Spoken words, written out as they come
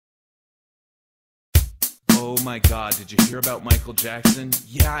Oh my god, did you hear about Michael Jackson?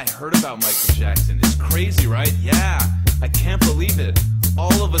 Yeah, I heard about Michael Jackson. It's crazy, right? Yeah, I can't believe it.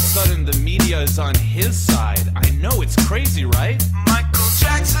 All of a sudden, the media is on his side. I know, it's crazy, right? Michael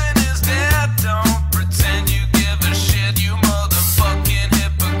Jackson is dead, don't pretend you give a shit, you motherfucking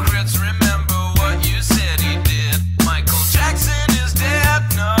hypocrites. Remember what you said he did. Michael Jackson is dead,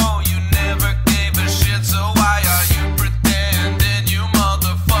 no, you never gave a shit, so why are you pretending, you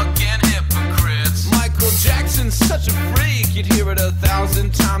motherfucking hypocrites? Michael Jackson's such a freak, you'd hear it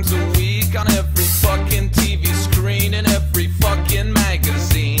 1,000 times a week, on every fucking TV screen, and every fucking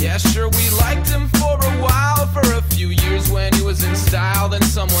magazine. Yeah, sure, we liked him for a while, for a few years when he was in style. Then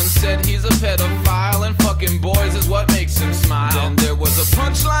someone said he's a pedophile, and fucking boys is what makes him smile. Then there was a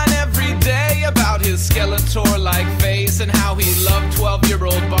punchline every day about his Skeletor-like face, and how he loved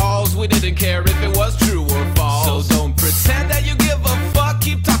 12-year-old balls. We didn't care if it was true or false. So don't pretend that you give a fuck.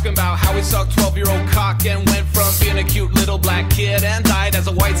 Keep talking about how he sucked 12-year-old cock, and went from being a cute little black kid and died as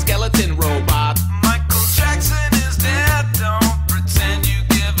a white skeleton robot. Michael Jackson is dead, don't pretend you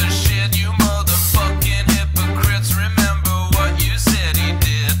give a shit, you motherfucking hypocrites. Remember what you said he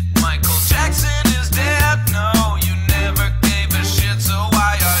did. Michael Jackson is dead, no, you never gave a shit, so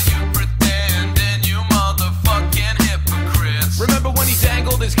why are you pretending, you motherfucking hypocrites? Remember when he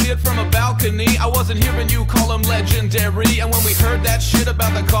dangled his kid from a balcony? I wasn't hearing you call him legendary. And when we heard that shit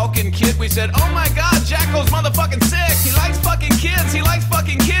about the Culkin kid, we said, oh my god, Jacko's motherfucking sick. He likes fucking kids, he likes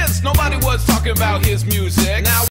fucking kids. Nobody was talking about his music. Now